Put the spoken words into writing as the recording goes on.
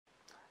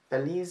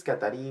Felix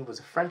Guattari was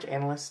a French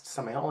analyst,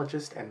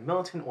 semiologist, and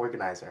militant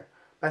organizer,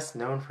 best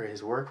known for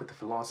his work with the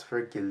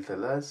philosopher Gilles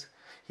Deleuze.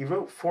 He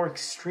wrote 4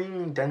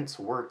 extremely dense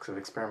works of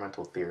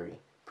experimental theory,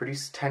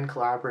 produced 10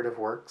 collaborative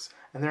works,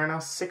 and there are now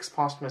 6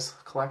 posthumous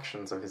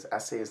collections of his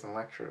essays and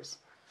lectures.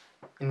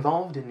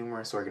 Involved in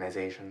numerous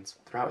organizations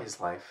throughout his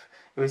life,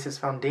 it was his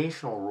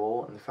foundational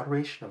role in the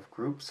Federation of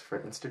Groups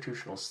for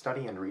Institutional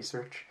Study and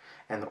Research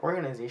and the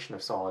Organization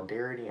of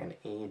Solidarity and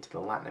Aid to the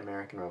Latin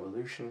American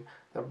Revolution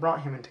that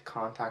brought him into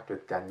contact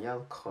with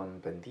Daniel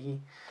Cohn-Bendit,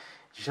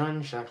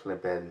 Jean-Jacques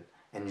Lebel,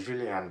 and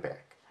Julien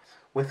Beck,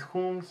 with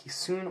whom he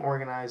soon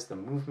organized the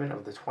movement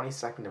of the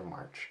 22nd of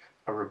March,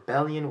 a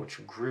rebellion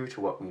which grew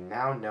to what we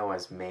now know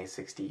as May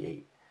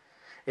 68.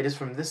 It is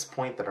from this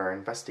point that our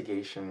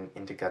investigation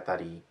into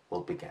Guattari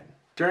will begin.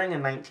 During a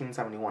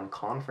 1971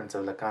 conference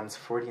of Lacan's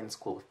Freudian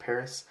School of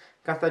Paris,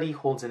 Guattari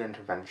holds an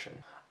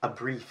intervention, a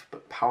brief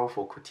but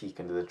powerful critique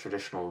into the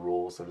traditional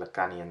rules of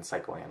Lacanian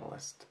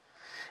psychoanalyst.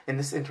 In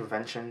this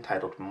intervention,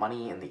 titled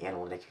Money and the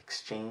Analytic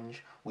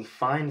Exchange, we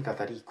find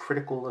Guattari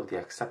critical of the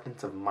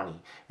acceptance of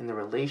money in the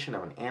relation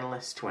of an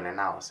analyst to an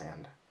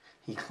analysand.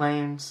 He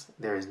claims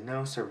there is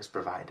no service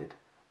provided.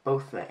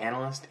 Both the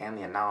analyst and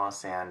the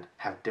analysand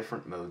have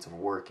different modes of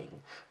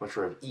working, which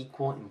are of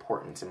equal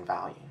importance and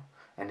value,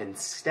 and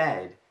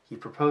instead he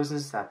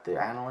proposes that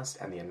the analyst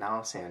and the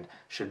analysand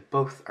should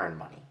both earn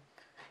money.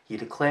 He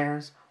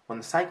declares, when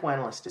the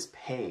psychoanalyst is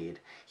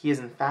paid, he is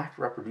in fact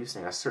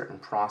reproducing a certain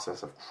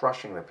process of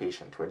crushing the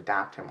patient to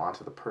adapt him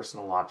onto the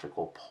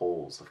personological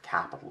poles of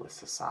capitalist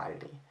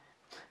society.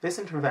 This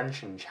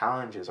intervention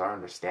challenges our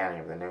understanding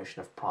of the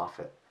notion of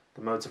profit,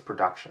 the modes of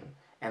production,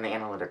 and the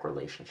analytic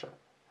relationship.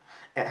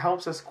 It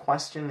helps us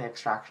question the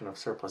extraction of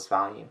surplus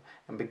value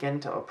and begin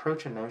to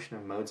approach a notion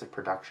of modes of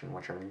production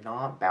which are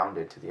not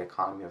bounded to the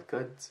economy of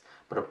goods,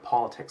 but a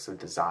politics of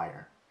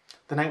desire.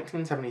 The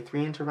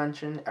 1973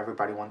 intervention,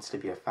 Everybody Wants to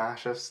be a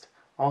Fascist,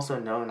 also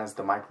known as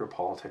the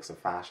micropolitics of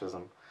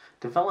fascism,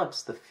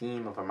 develops the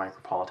theme of a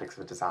micropolitics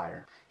of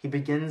desire. He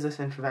begins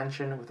this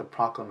intervention with a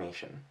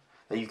proclamation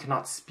that you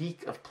cannot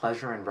speak of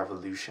pleasure and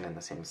revolution in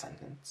the same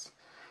sentence.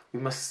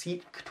 We must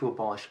seek to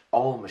abolish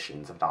all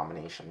machines of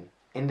domination,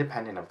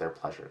 independent of their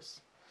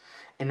pleasures.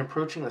 In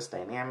approaching this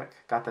dynamic,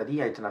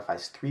 Guattari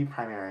identifies 3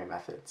 primary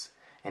methods: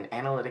 an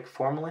analytic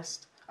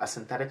formalist, a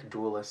synthetic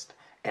dualist,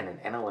 and an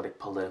analytic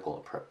political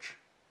approach.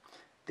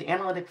 The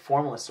analytic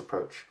formalist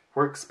approach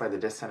works by the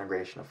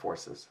disintegration of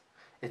forces.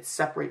 It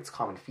separates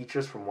common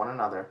features from one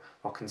another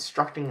while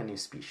constructing a new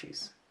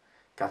species.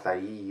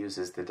 Guattari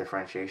uses the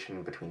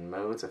differentiation between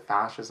modes of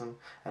fascism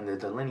and the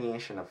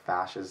delineation of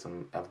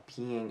fascism of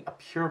being a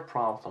pure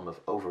problem of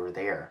over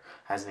there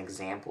as an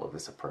example of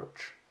this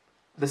approach.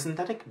 The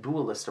synthetic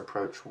dualist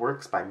approach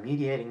works by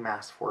mediating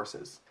mass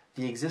forces.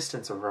 The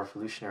existence of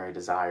revolutionary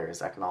desire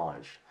is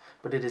acknowledged,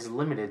 but it is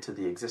limited to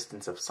the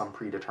existence of some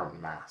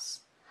predetermined mass.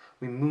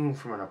 We move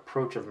from an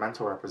approach of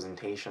mental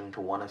representation to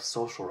one of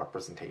social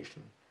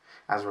representation.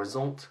 As a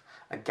result,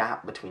 a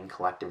gap between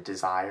collective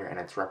desire and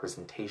its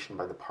representation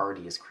by the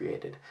party is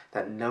created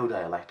that no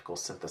dialectical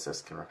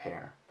synthesis can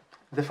repair.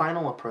 The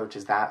final approach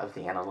is that of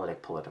the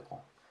analytic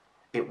political.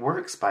 It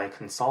works by a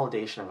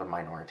consolidation of the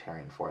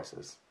minoritarian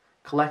forces.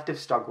 Collective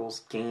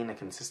struggles gain a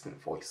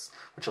consistent voice,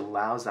 which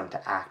allows them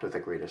to act with a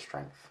greater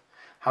strength.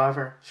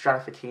 However,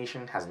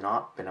 stratification has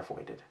not been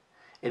avoided.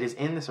 It is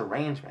in this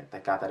arrangement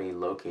that Guattari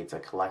locates a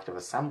collective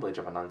assemblage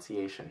of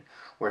enunciation,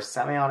 where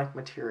semiotic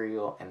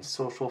material and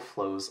social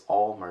flows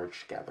all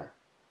merge together.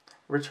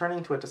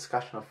 Returning to a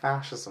discussion of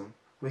fascism,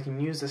 we can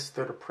use this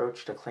third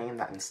approach to claim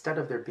that instead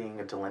of there being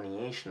a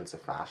delineations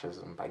of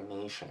fascism by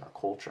nation or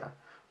culture,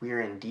 we are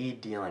indeed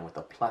dealing with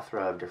a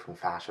plethora of different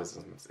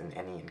fascisms in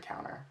any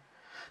encounter,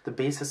 the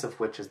basis of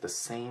which is the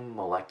same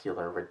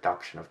molecular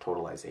reduction of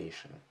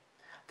totalization.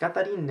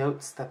 Guattari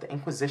notes that the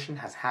Inquisition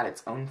has had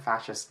its own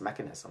fascist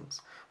mechanisms,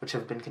 which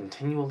have been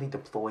continually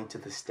deployed to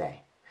this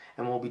day,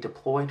 and will be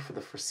deployed for the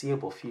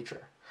foreseeable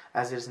future,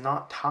 as it is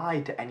not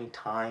tied to any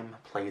time,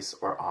 place,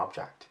 or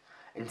object.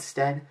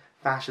 Instead,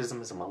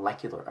 fascism is a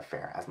molecular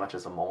affair as much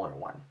as a molar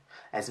one,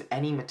 as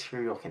any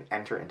material can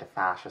enter into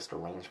fascist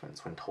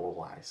arrangements when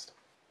totalized.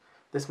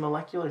 This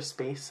molecular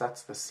space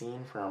sets the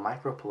scene for a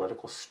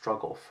micropolitical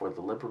struggle for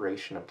the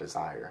liberation of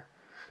desire.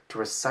 To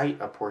recite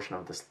a portion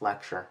of this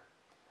lecture,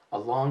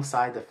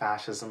 alongside the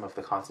fascism of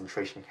the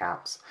concentration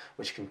camps,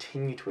 which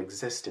continue to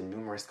exist in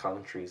numerous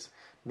countries,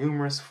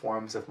 numerous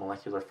forms of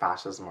molecular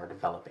fascism are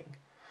developing.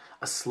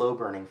 A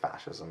slow-burning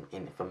fascism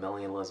in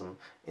familialism,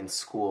 in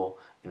school,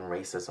 in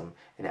racism,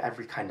 in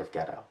every kind of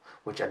ghetto,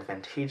 which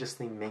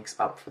advantageously makes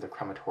up for the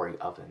crematory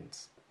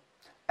ovens.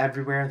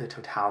 Everywhere the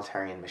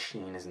totalitarian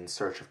machine is in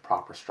search of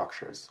proper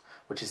structures,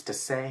 which is to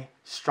say,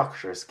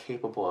 structures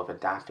capable of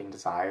adapting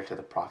desire to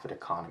the profit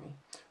economy.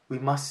 We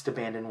must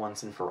abandon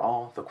once and for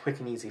all the quick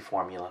and easy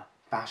formula,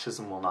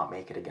 fascism will not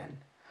make it again.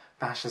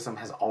 Fascism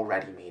has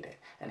already made it,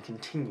 and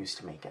continues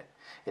to make it.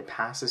 It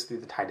passes through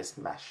the tightest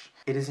mesh.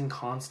 It is in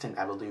constant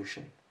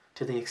evolution.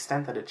 To the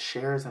extent that it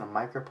shares in a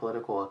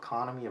micropolitical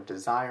economy of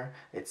desire,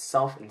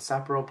 itself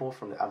inseparable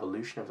from the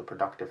evolution of the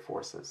productive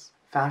forces.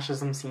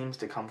 Fascism seems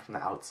to come from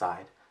the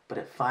outside, but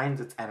it finds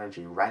its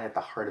energy right at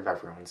the heart of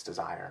everyone's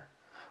desire.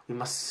 We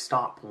must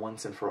stop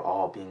once and for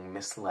all being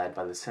misled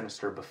by the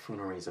sinister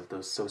buffooneries of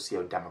those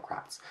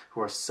socio-democrats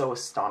who are so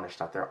astonished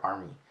that their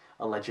army,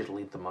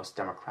 allegedly the most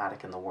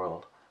democratic in the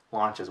world,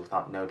 launches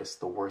without notice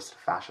the worst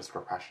fascist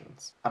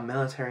repressions. A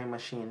military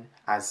machine,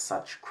 as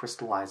such,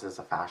 crystallizes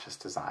a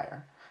fascist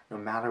desire, no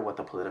matter what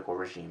the political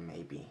regime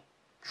may be.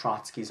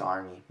 Trotsky's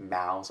army,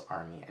 Mao's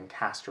army, and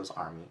Castro's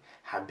army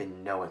have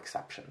been no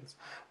exceptions,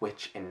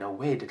 which in no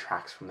way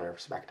detracts from their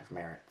respective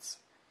merits.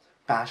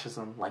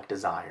 Fascism, like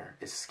desire,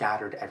 is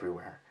scattered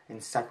everywhere, in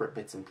separate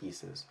bits and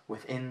pieces,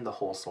 within the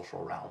whole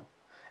social realm.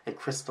 It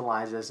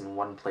crystallizes in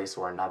one place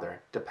or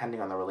another, depending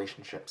on the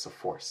relationships of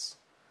force.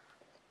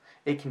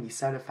 It can be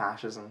said of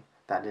fascism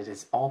that it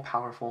is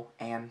all-powerful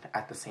and,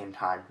 at the same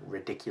time,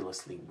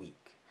 ridiculously weak.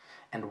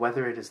 And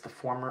whether it is the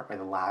former or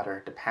the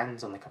latter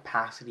depends on the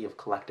capacity of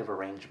collective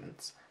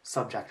arrangements,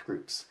 subject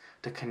groups,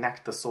 to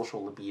connect the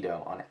social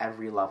libido on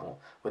every level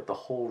with the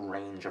whole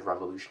range of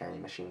revolutionary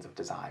machines of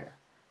desire.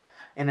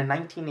 In a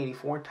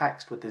 1984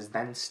 text with his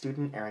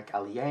then-student Eric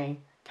Allier,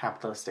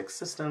 Capitalistic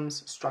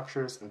Systems,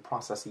 Structures, and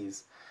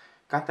Processes,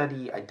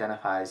 Guattari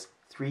identifies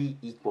 3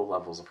 equal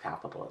levels of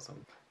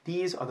capitalism.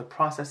 These are the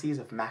processes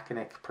of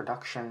mechanic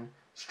production,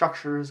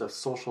 structures of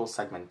social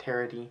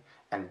segmentarity,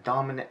 and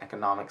dominant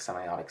economic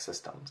semiotic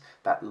systems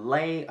that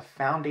lay a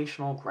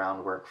foundational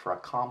groundwork for a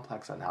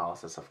complex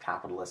analysis of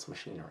capitalist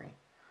machinery.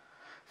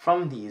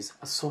 From these,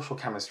 a social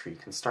chemistry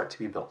can start to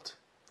be built.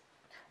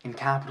 In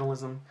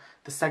capitalism,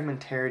 the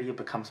segmentarity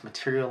becomes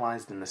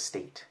materialized in the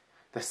state,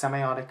 the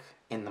semiotic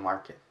in the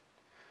market.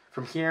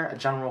 From here, a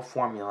general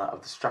formula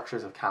of the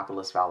structures of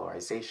capitalist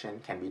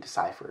valorization can be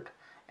deciphered,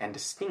 and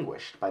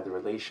distinguished by the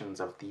relations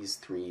of these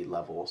 3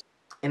 levels.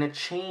 In a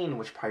chain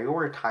which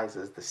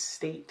prioritizes the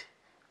state,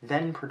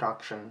 then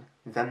production,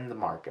 then the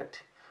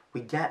market,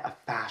 we get a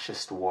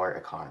fascist war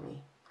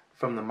economy.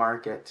 From the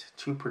market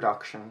to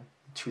production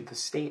to the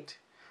state,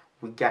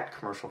 we get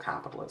commercial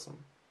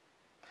capitalism.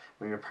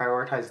 When we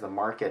prioritize the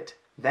market,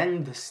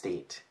 then the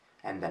state,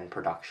 and then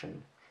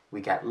production, we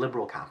get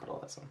liberal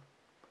capitalism.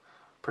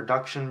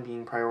 Production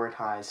being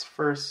prioritized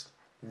first,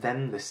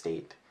 then the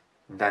state,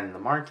 then the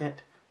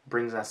market,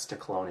 brings us to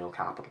colonial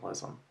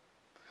capitalism.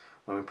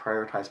 When we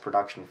prioritize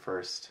production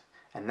first,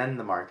 and then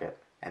the market,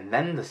 and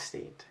then the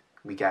state,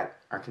 we get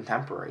our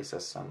contemporary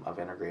system of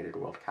integrated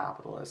world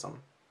capitalism.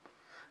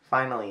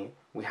 Finally,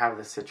 we have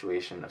the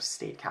situation of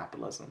state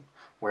capitalism,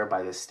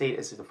 whereby the state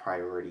is the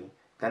priority,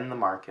 then the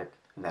market,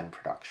 then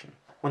production.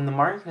 When the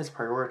market is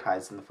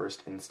prioritized in the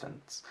first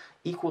instance,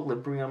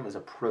 equilibrium is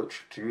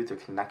approached through the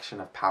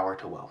connection of power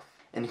to wealth.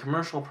 In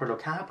commercial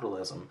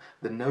proto-capitalism,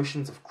 the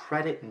notions of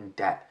credit and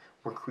debt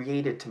were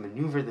created to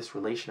maneuver this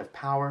relation of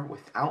power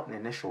without an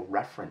initial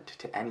referent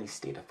to any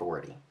state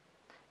authority.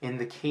 In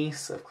the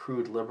case of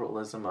crude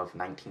liberalism of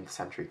 19th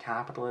century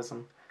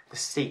capitalism, the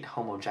state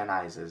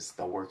homogenizes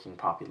the working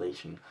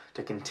population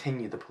to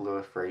continue the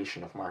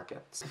proliferation of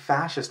markets. The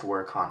fascist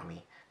war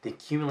economy, the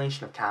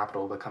accumulation of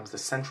capital becomes the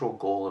central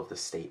goal of the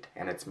state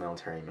and its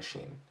military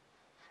machine.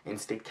 In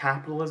state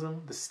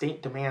capitalism, the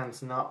state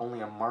demands not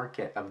only a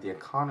market of the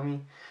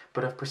economy,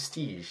 but of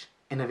prestige,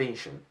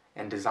 innovation,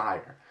 and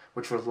desire,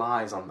 which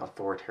relies on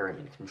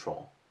authoritarian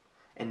control.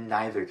 In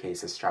neither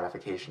case is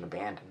stratification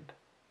abandoned.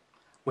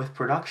 With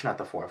production at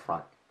the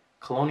forefront,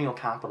 colonial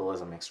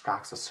capitalism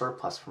extracts a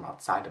surplus from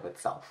outside of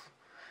itself.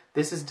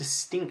 This is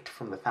distinct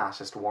from the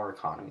fascist war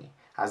economy,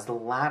 as the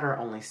latter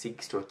only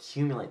seeks to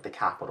accumulate the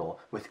capital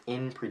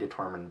within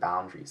predetermined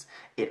boundaries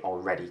it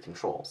already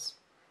controls.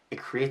 It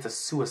creates a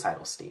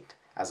suicidal state,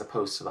 as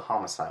opposed to the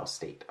homicidal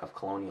state of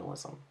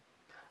colonialism.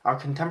 Our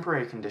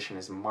contemporary condition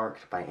is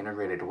marked by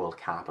integrated world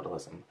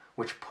capitalism,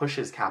 which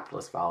pushes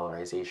capitalist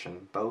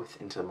valorization both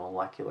into the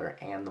molecular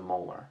and the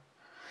molar.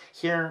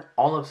 Here,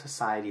 all of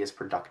society is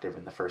productive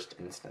in the first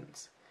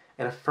instance.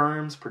 It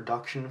affirms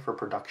production for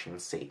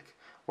production's sake,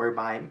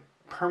 whereby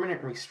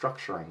permanent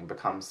restructuring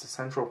becomes the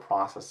central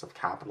process of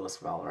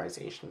capitalist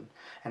valorization,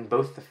 and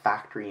both the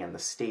factory and the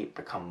state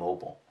become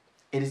mobile.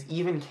 It is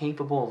even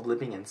capable of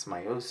living in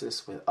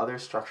symbiosis with other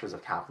structures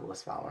of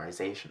capitalist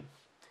valorization.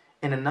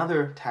 In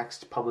another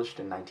text published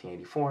in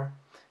 1984,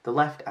 The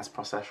Left as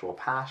Processual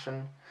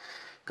Passion,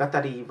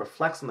 Guattari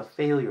reflects on the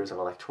failures of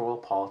electoral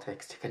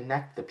politics to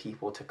connect the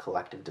people to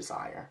collective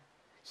desire.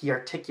 He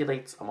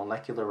articulates a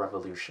molecular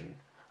revolution,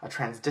 a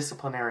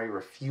transdisciplinary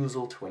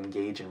refusal to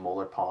engage in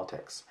molar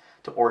politics,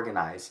 to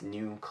organize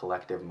new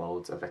collective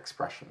modes of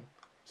expression.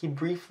 He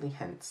briefly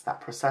hints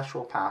that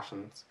processual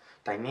passions,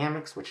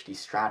 dynamics which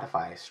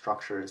destratify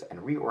structures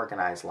and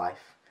reorganize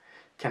life,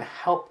 can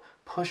help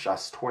push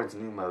us towards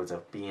new modes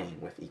of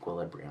being with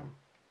equilibrium.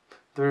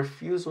 The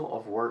refusal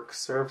of work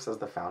serves as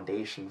the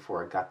foundation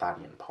for a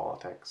Guattarian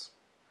politics.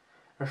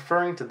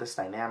 Referring to this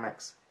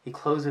dynamics, he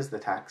closes the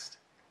text,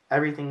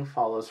 "Everything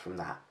follows from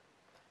that.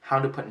 How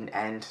to put an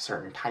end to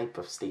certain type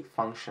of state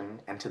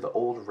function and to the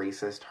old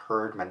racist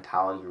herd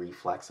mentality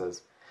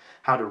reflexes,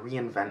 how to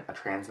reinvent a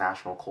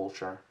transnational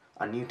culture,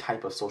 a new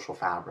type of social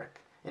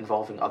fabric,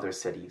 involving other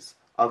cities,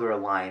 other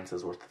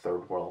alliances with the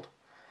Third World,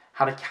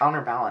 how to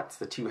counterbalance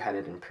the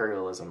two-headed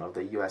imperialism of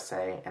the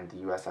USA and the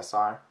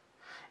USSR.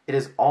 It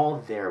is all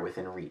there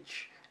within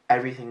reach,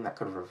 everything that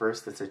could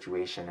reverse the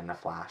situation in a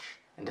flash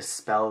and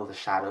dispel the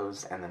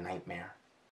shadows and the nightmare.